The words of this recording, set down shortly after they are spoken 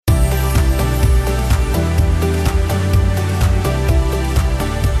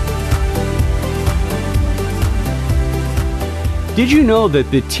Did you know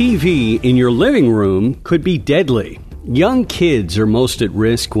that the TV in your living room could be deadly? Young kids are most at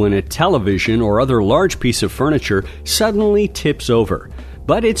risk when a television or other large piece of furniture suddenly tips over.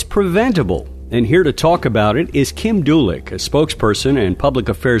 But it's preventable. And here to talk about it is Kim Dulick, a spokesperson and public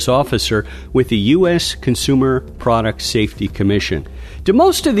affairs officer with the U.S. Consumer Product Safety Commission. Do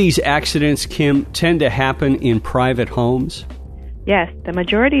most of these accidents, Kim, tend to happen in private homes? Yes, the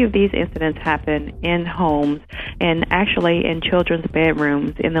majority of these incidents happen in homes and actually in children's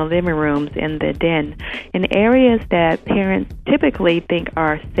bedrooms, in the living rooms, in the den, in areas that parents typically think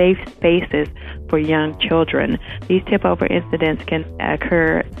are safe spaces for young children. These tip-over incidents can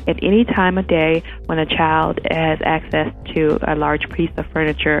occur at any time of day when a child has access to a large piece of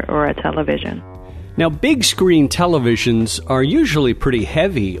furniture or a television. Now, big screen televisions are usually pretty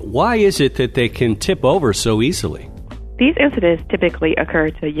heavy. Why is it that they can tip over so easily? These incidents typically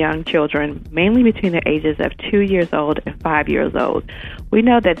occur to young children, mainly between the ages of 2 years old and 5 years old. We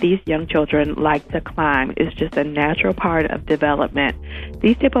know that these young children like to climb. It's just a natural part of development.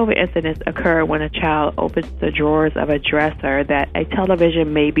 These tip-over incidents occur when a child opens the drawers of a dresser that a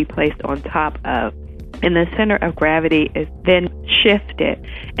television may be placed on top of. And the center of gravity is then shifted,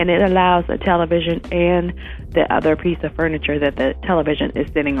 and it allows the television and the other piece of furniture that the television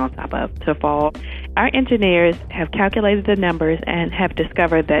is sitting on top of to fall. Our engineers have calculated the numbers and have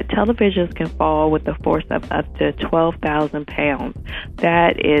discovered that televisions can fall with a force of up to 12,000 pounds.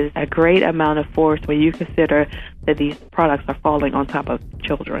 That is a great amount of force when you consider that these products are falling on top of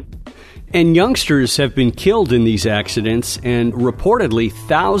children. And youngsters have been killed in these accidents, and reportedly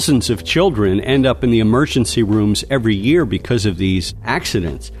thousands of children end up in the emergency rooms every year because of these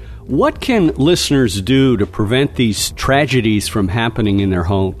accidents. What can listeners do to prevent these tragedies from happening in their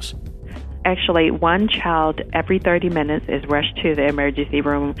homes? Actually, one child every 30 minutes is rushed to the emergency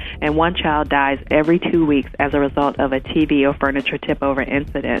room, and one child dies every 2 weeks as a result of a TV or furniture tip-over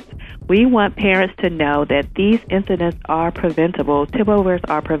incident. We want parents to know that these incidents are preventable. Tip-overs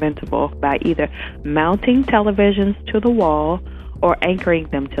are preventable by either mounting televisions to the wall or anchoring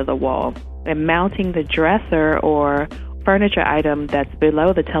them to the wall. And mounting the dresser or furniture item that's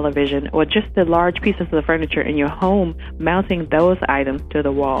below the television, or just the large pieces of the furniture in your home, mounting those items to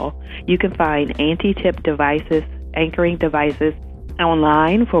the wall. You can find anti-tip devices, anchoring devices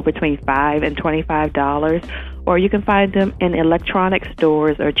online for between $5 and $25, or you can find them in electronic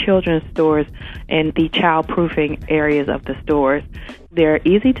stores or children's stores in the child-proofing areas of the stores. They're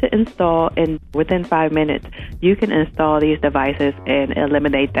easy to install, and within 5 minutes, you can install these devices and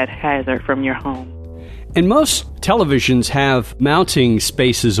eliminate that hazard from your home. And most televisions have mounting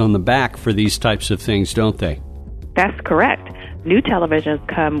spaces on the back for these types of things, don't they? That's correct. New televisions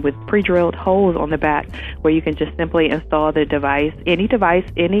come with pre-drilled holes on the back where you can just simply install the device.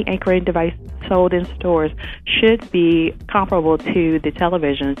 Any anchoring device sold in stores should be comparable to the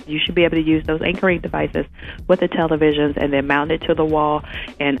televisions. You should be able to use those anchoring devices with the televisions and then mount it to the wall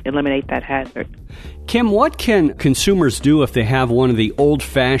and eliminate that hazard. Kim, what can consumers do if they have one of the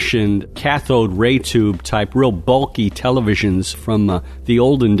old-fashioned cathode ray tube type, real bulky televisions from the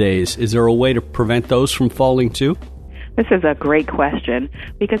olden days? Is there a way to prevent those from falling too? This is a great question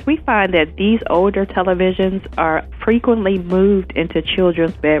because we find that these older televisions are frequently moved into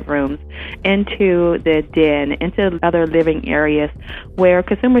children's bedrooms, into the den, into other living areas where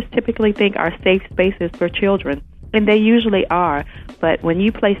consumers typically think are safe spaces for children. And they usually are. But when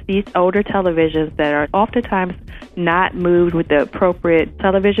you place these older televisions that are oftentimes not moved with the appropriate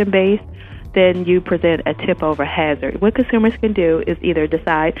television base, then you present a tip-over hazard. What consumers can do is either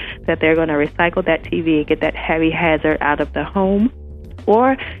decide that they're going to recycle that TV and get that heavy hazard out of the home,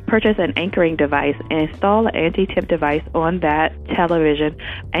 or purchase an anchoring device and install an anti-tip device on that television,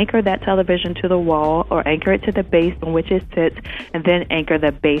 anchor that television to the wall or anchor it to the base on which it sits, and then anchor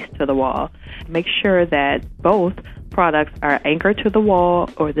the base to the wall. Make sure that both products are anchored to the wall,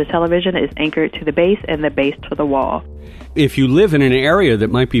 or the television is anchored to the base and the base to the wall. If you live in an area that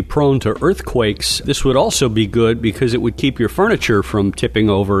might be prone to earthquakes, this would also be good because it would keep your furniture from tipping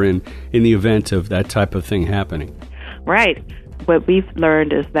over in the event of that type of thing happening. Right. What we've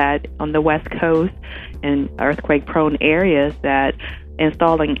learned is that on the West Coast, in earthquake-prone areas, that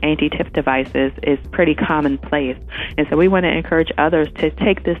installing anti-tip devices is pretty commonplace. And so we want to encourage others to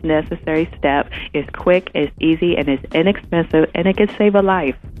take this necessary step. It's quick, it's easy, and it's inexpensive, and it can save a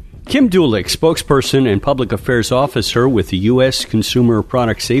life. Kim Dulick, spokesperson and public affairs officer with the U.S. Consumer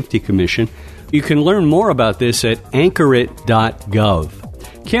Product Safety Commission. You can learn more about this at anchorit.gov.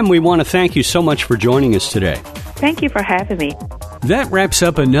 Kim, we want to thank you so much for joining us today. Thank you for having me. That wraps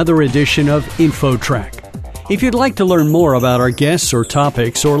up another edition of InfoTrack. If you'd like to learn more about our guests or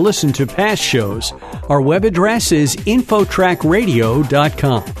topics or listen to past shows, our web address is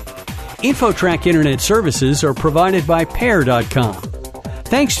infotrackradio.com. InfoTrack Internet services are provided by Pair.com.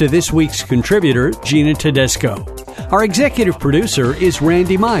 Thanks to this week's contributor, Gina Tedesco. Our executive producer is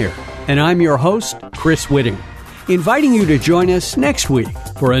Randy Meyer, and I'm your host, Chris Whitting, inviting you to join us next week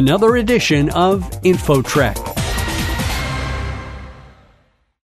for another edition of InfoTrack.